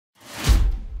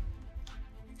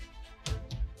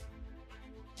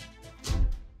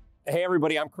Hey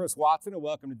everybody, I'm Chris Watson and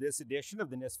welcome to this edition of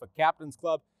the NYSPHSAA Captains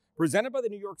Club, presented by the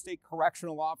New York State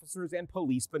Correctional Officers and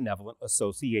Police Benevolent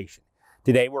Association.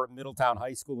 Today we're at Middletown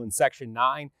High School in Section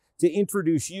 9 to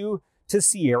introduce you to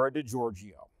Sierra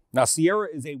DeGirogio. Now Sierra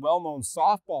is a well-known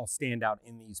softball standout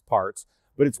in these parts,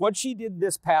 but it's what she did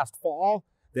this past fall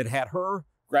that had her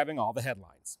grabbing all the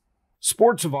headlines.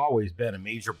 Sports have always been a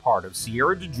major part of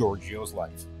Sierra DeGirogio's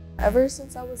life. Ever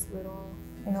since I was little,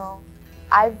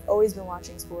 I've always been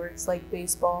watching sports like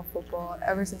baseball, football,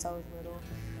 ever since I was little.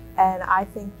 And I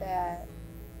think that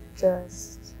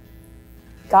just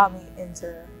got me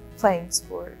into playing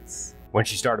sports. When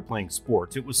she started playing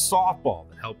sports, it was softball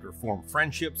that helped her form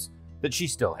friendships that she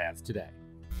still has today.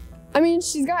 I mean,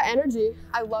 she's got energy.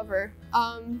 I love her.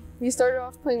 We started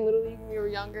off playing Little League when we were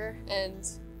younger and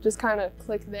just kind of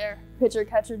clicked there.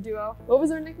 Pitcher-catcher duo. What was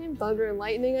her nickname? Thunder and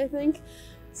Lightning, I think.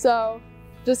 So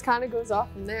just kind of goes off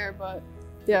from there, but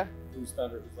yeah. Who was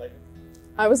Thunder? It was Lightning?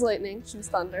 I was Lightning. She was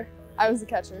Thunder. I was the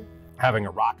catcher. Having a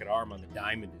rocket arm on the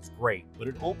diamond is great, but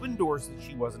it opened doors that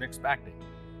she wasn't expecting.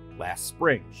 Last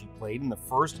spring, she played in the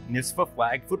first NYSPHSAA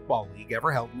Flag Football League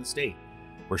ever held in the state,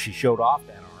 where she showed off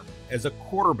that arm as a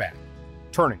quarterback,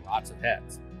 turning lots of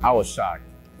heads. I was shocked.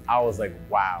 I was like,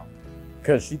 wow.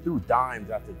 Because she threw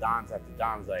dimes after dimes after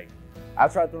dimes. Like, I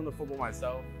tried throwing the football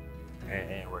myself, and it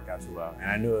didn't work out too well. And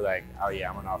I knew, like, oh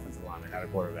yeah, I'm an offensive lineman, not a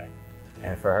quarterback.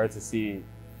 And for her to see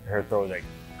her throw like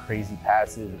crazy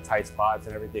passes and tight spots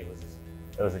and everything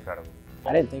it was incredible.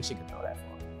 I didn't think she could throw that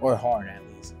far, or hard at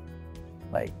least.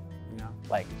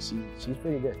 She's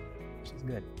pretty good. She's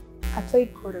good. I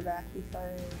played quarterback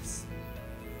because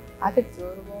I could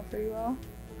throw the ball pretty well.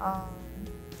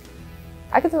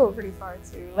 I could throw it pretty far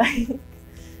too.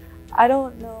 I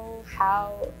don't know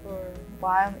how or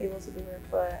why I'm able to do it,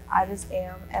 but I just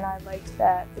am. And I liked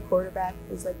that the quarterback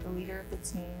is like the leader of the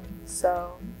team.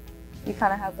 So you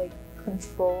kind of have like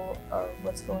control of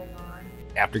what's going on.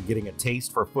 After getting a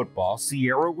taste for football,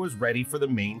 Sierra was ready for the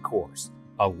main course,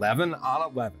 11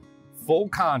 on 11, full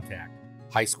contact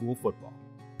high school football.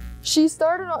 She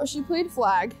played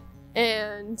flag,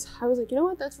 and I was like, you know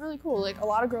what, that's really cool. Like, a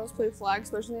lot of girls play flag,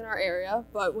 especially in our area.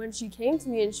 But when she came to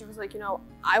me and she was like,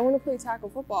 I want to play tackle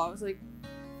football, I was like,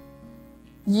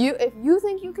 if you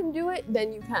think you can do it,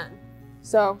 then you can.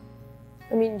 So,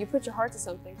 I mean, you put your heart to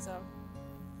something, so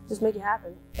just make it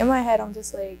happen. In my head, I'm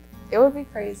just like, it would be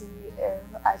crazy if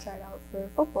I tried out for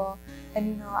football.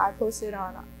 And I posted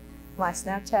on my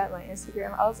Snapchat, my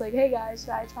Instagram. I was like, hey guys, should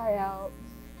I try out?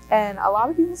 And a lot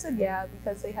of people said yeah,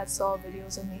 because they had saw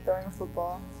videos of me throwing a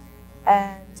football.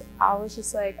 And I was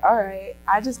just like, all right,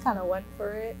 I just kind of went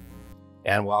for it.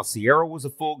 And while Sierra was a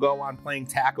full go on playing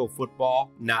tackle football,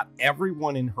 not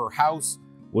everyone in her house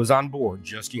was on board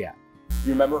just yet.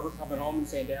 You remember her coming home and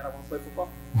saying, Dad, I want to play football?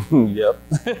 Yep.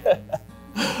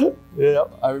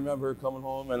 Yep. I remember her coming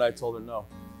home and I told her no.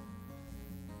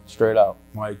 Straight out.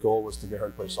 My goal was to get her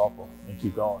to play softball and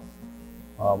keep going.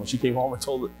 When she came home and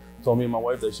told me and my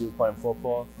wife that she was playing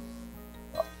football,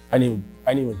 I didn't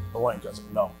even blink. I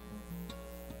said no.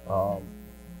 And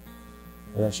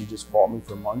then she just fought me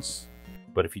for months.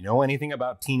 But if you know anything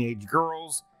about teenage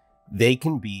girls, they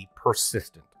can be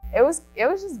persistent. It was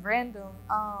just random.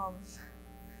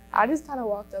 I just kind of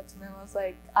walked up to them. I was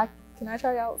like, can I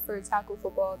try out for tackle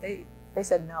football? They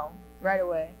said no right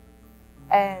away.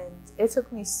 And it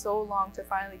took me so long to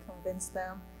finally convince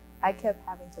them. I kept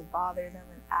having to bother them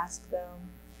and ask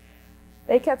them.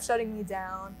 They kept shutting me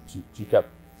down. She kept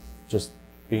just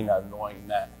being that annoying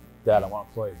Dad, I want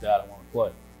to play. Dad, I want to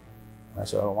play. And I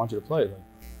said, I don't want you to play. Like,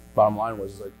 bottom line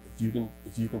was like, if you can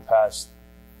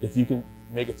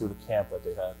make it through the camp that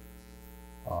they had,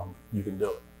 you can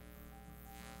do it.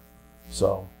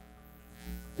 So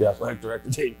the athletic director,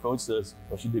 Dave, coach says,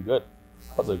 well, she did good.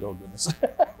 I was like, oh goodness.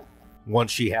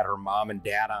 Once she had her mom and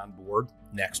dad on board,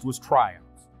 next was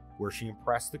tryouts, where she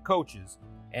impressed the coaches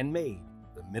and made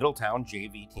the Middletown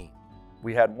JV team.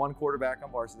 We had one quarterback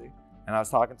on varsity, and I was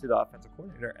talking to the offensive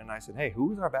coordinator, and I said, hey,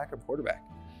 who's our backup quarterback?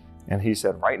 And he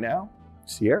said, right now,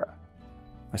 Sierra.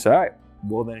 I said, all right,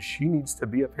 well then she needs to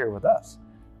be up here with us.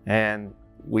 And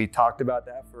we talked about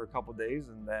that for a couple of days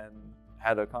and then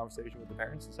had a conversation with the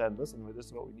parents and said, listen, this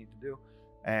is what we need to do.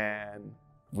 And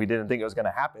we didn't think it was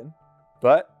gonna happen,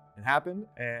 but it happened,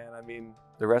 and I mean,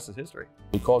 the rest is history.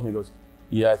 He calls me and goes,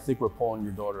 yeah, I think we're pulling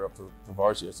your daughter up for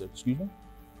varsity. I said, excuse me?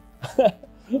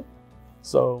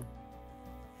 So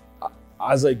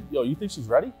I was like, yo, you think she's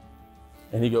ready?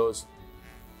 And he goes,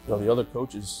 yo, the other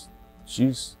coaches,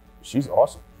 she's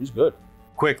awesome. She's good.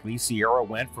 Quickly, Sierra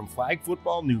went from flag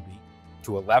football newbie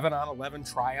to 11 on 11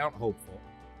 tryout hopeful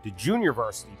to junior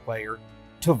varsity player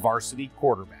to varsity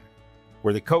quarterback,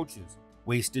 where the coaches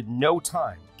wasted no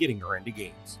time getting her into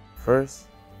games. First,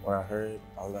 when I heard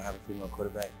I was gonna have a female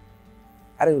quarterback,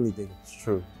 I didn't really think it was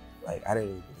true. Like, I didn't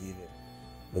really believe it.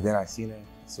 But then I seen her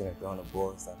throwing the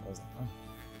ball and stuff. I was like, oh.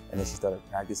 And then she started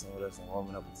practicing with us and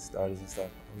warming up with the starters and stuff.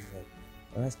 I was like,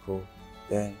 oh, that's cool.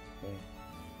 Then,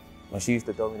 when she used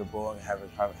to throw me the ball and have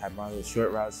my little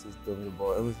short routes, she used to throw me the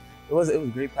ball. It was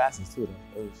great passes too,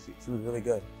 though. She was really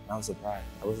good. I was surprised.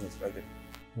 I wasn't expecting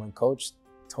it. When coach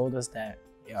told us that,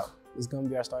 yo, this is gonna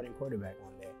be our starting quarterback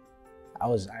one day, I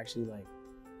was actually like,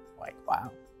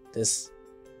 wow, this.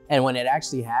 And when it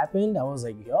actually happened, I was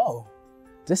like, yo,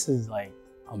 this is like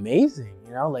amazing,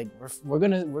 you know, like we're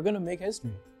gonna make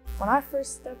history. When I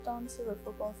first stepped onto the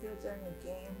football field during a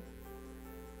game,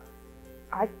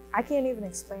 I can't even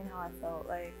explain how I felt.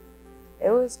 Like, it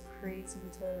was crazy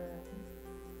to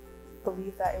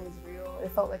believe that it was real.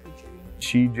 It felt like a dream.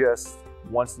 She just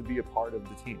wants to be a part of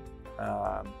the team,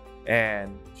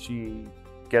 and she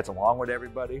gets along with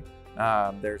everybody.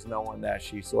 There's no one that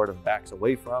she sort of backs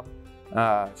away from.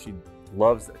 She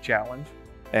loves a challenge,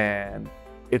 and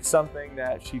it's something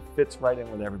that she fits right in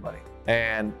with everybody.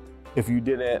 And if you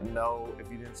didn't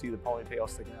see the ponytail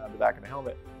sticking out of the back of the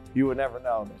helmet, you would never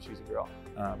know that she's a girl.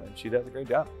 And she does a great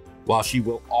job. While she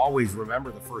will always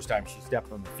remember the first time she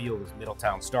stepped on the field as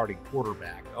Middletown's starting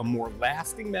quarterback, a more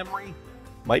lasting memory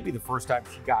might be the first time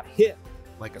she got hit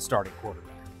like a starting quarterback.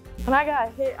 When I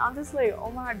got hit, I'm just like, oh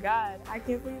my God, I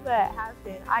can't believe that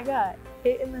happened. I got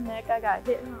hit in the neck, I got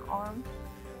hit in the arm.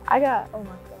 Oh my God,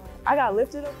 I got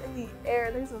lifted up in the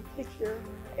air. There's a picture in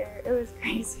the air. It was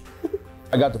crazy.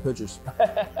 I got the pictures.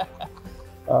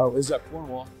 It's at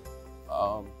Cornwall.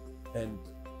 And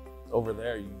over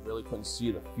there, you really couldn't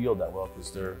see the field that well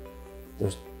because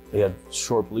they had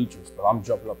short bleachers, but I'm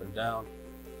jumping up and down.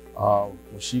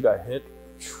 When she got hit,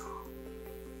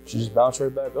 she just bounced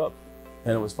right back up.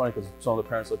 And it was funny because some of the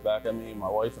parents looked back at me and my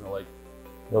wife and they're like,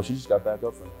 yo, she just got back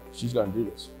up from that. She's gonna do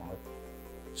this. I'm like,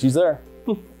 she's there.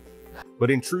 But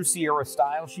in true Sierra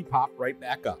style, she popped right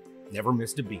back up, never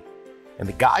missed a beat. And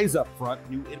the guys up front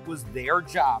knew it was their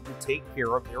job to take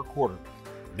care of their quarterback,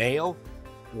 male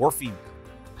or female.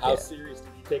 How serious did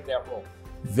you take that role?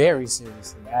 Very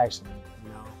seriously, actually. You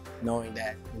know, knowing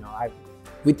that, you know,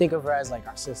 we think of her as like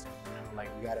our sister. You know, like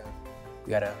we gotta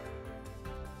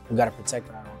protect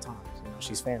her at all times. You know,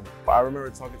 she's family. I remember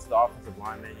talking to the offensive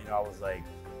lineman. You know, I was like,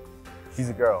 she's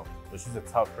a girl, but she's a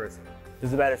tough person.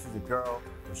 Doesn't matter if she's a girl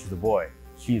or she's a boy.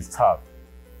 She's tough.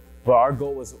 But our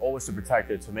goal was always to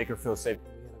protect her, to make her feel safe.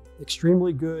 We had an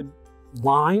extremely good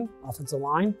line, offensive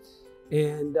line,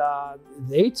 and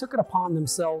they took it upon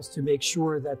themselves to make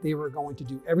sure that they were going to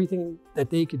do everything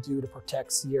that they could do to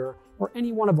protect Sierra or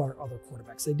any one of our other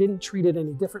quarterbacks. They didn't treat it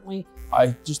any differently.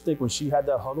 I just think when she had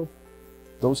that huddle,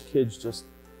 those kids just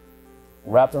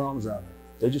wrapped their arms around her.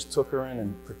 They just took her in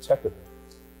and protected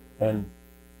her. And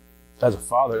as a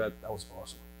father, that was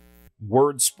awesome.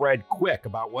 Word spread quick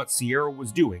about what Sierra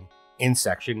was doing in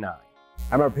Section 9.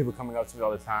 I remember people coming up to me all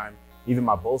the time, even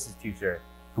my BOSIS teacher,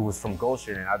 who was from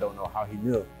Goshen, and I don't know how he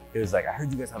knew. He was like, I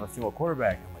heard you guys have a female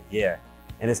quarterback. I'm like, yeah.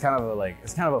 And it's kind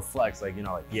of a flex, like, you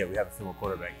know, like, yeah, we have a female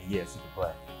quarterback, and yeah, she can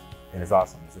play. And it's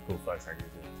awesome. It's a cool flex I can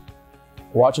do.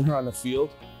 Watching her on the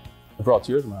field, it brought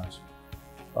tears to my eyes.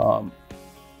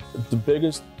 The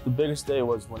biggest day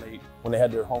was when they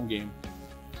had their home game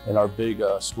and our big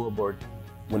scoreboard,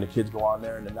 when the kids go on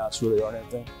there and announce who they are and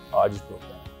everything. I just broke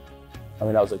down. I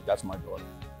mean, I was like, that's my daughter.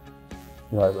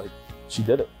 You know, I was like, she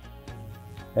did it.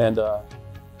 And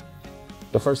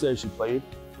the first day she played,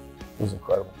 it was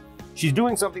incredible. She's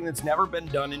doing something that's never been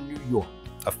done in New York,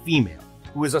 a female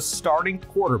who is a starting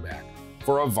quarterback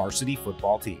for a varsity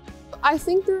football team. I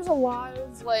think there's a lot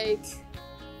of like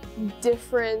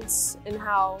difference in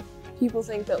how people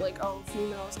think that like, oh,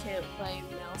 females can't play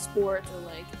male sports, or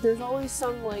like there's always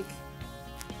some like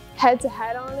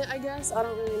head-to-head on it, I guess. I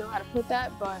don't really know how to put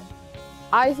that, but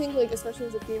I think like, especially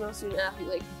as a female student athlete,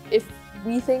 like if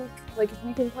we think, like if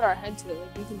we can put our head to it,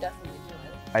 like we can definitely do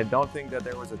it. I don't think that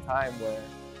there was a time where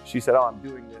she said, oh, I'm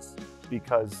doing this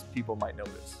because people might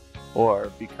notice,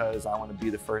 or because I want to be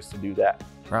the first to do that,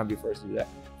 or I'm going to be first to do that.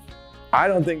 I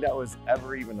don't think that was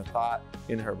ever even a thought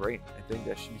in her brain. I think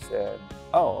that she said,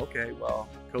 oh, okay, well,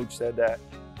 coach said that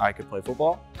I could play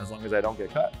football as long as I don't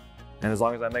get cut, and as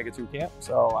long as I make it through camp,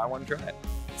 so I want to try it.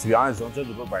 To be honest, don't judge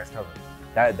the book by its cover.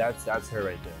 That's her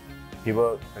right there.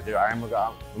 People, I'm not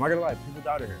gonna lie, people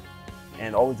doubted her,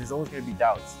 and there's always gonna be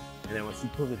doubts. And then when she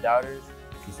proved the doubters,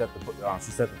 she set the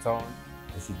tone,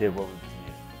 and she did what we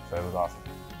needed. So it was awesome.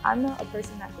 I'm not a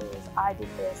person that goes, I did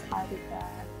this, I did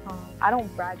that. I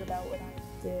don't brag about what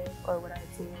I did or what I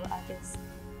do. I just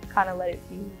kind of let it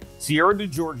be. Sierra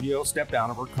DeGirogio stepped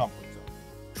out of her comfort zone,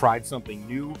 tried something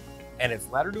new, and it's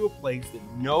led her to a place that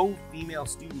no female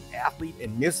student athlete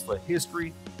in NYSPHSAA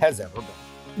history has ever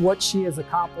been. What she has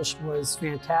accomplished was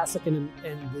fantastic, and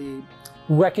the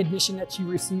recognition that she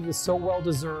received is so well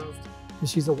deserved. And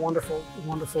she's a wonderful,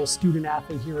 wonderful student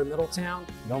athlete here in Middletown.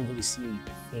 You don't really see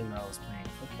females playing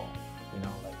football, you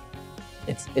know,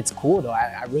 like it's cool though.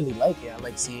 I really like it. I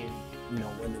like seeing, you know,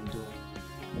 women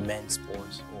doing men's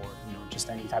sports or, you know,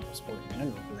 just any type of sport in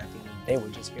general, because at the end of the day,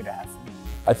 we're just here to have fun.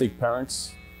 I think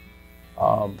parents,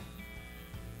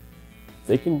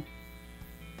 they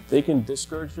can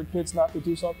discourage their kids not to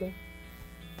do something,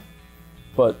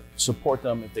 but support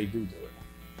them if they do it.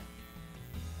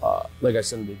 Like I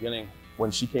said in the beginning,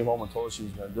 when she came home and told us she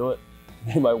was going to do it,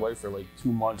 me and my wife for like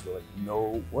 2 months were like,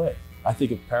 no way. I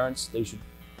think if parents, they should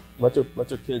let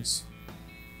their kids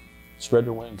spread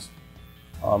their wings.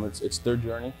 It's their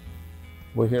journey.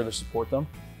 We're here to support them,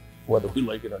 whether we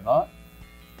like it or not,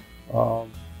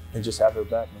 and just have their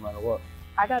back no matter what.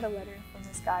 I got a letter from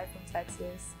this guy from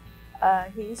Texas.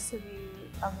 He used to be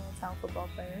a Middletown football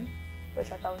player,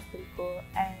 which I thought was pretty cool.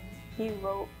 And he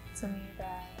wrote to me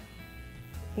that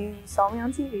he saw me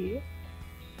on TV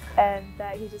and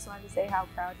that he just wanted to say how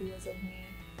proud he was of me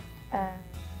and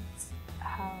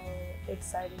how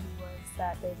excited he was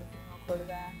that there's a female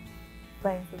quarterback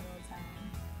playing for Middletown.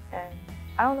 And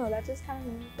I don't know, that just kind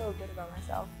of made me feel good about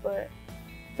myself. But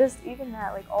just even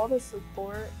that, like all the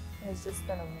support has just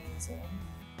been amazing.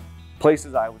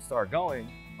 Places I would start going,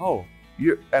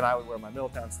 and I would wear my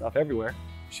Middletown stuff everywhere.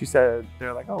 She said,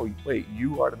 they're like, oh, wait,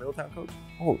 you are the Middletown coach?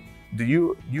 Oh, do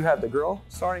you have the girl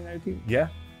starting on your team? Yeah,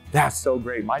 that's so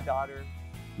great. My daughter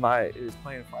is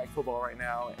playing flag football right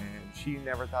now, and she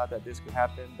never thought that this could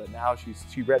happen, but now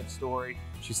she read the story,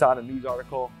 she saw the news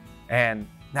article, and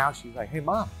now she's like, hey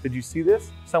mom, did you see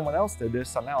this? Someone else did this,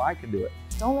 so now I can do it.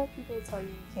 Don't let people tell you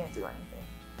you can't do anything.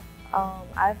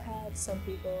 I've had some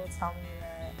people tell me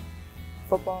that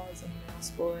football is a male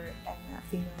sport and that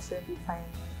females shouldn't be playing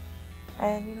it.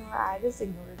 And you know, I just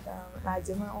ignored them and I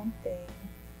did my own thing.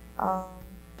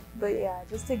 But yeah,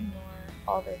 just ignore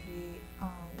all the hate.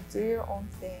 Do your own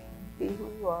thing, be who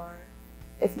you are.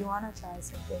 If you want to try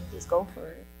something, just go for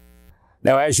it.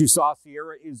 Now, as you saw,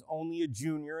 Sierra is only a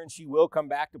junior, and she will come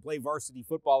back to play varsity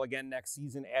football again next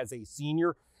season as a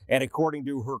senior. And according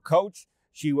to her coach,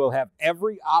 she will have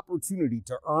every opportunity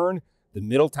to earn the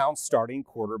Middletown starting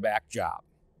quarterback job.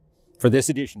 For this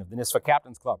edition of the NYSPHSAA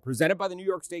Captains Club, presented by the New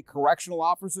York State Correctional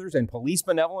Officers and Police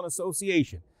Benevolent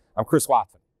Association, I'm Chris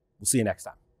Watson. We'll see you next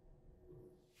time.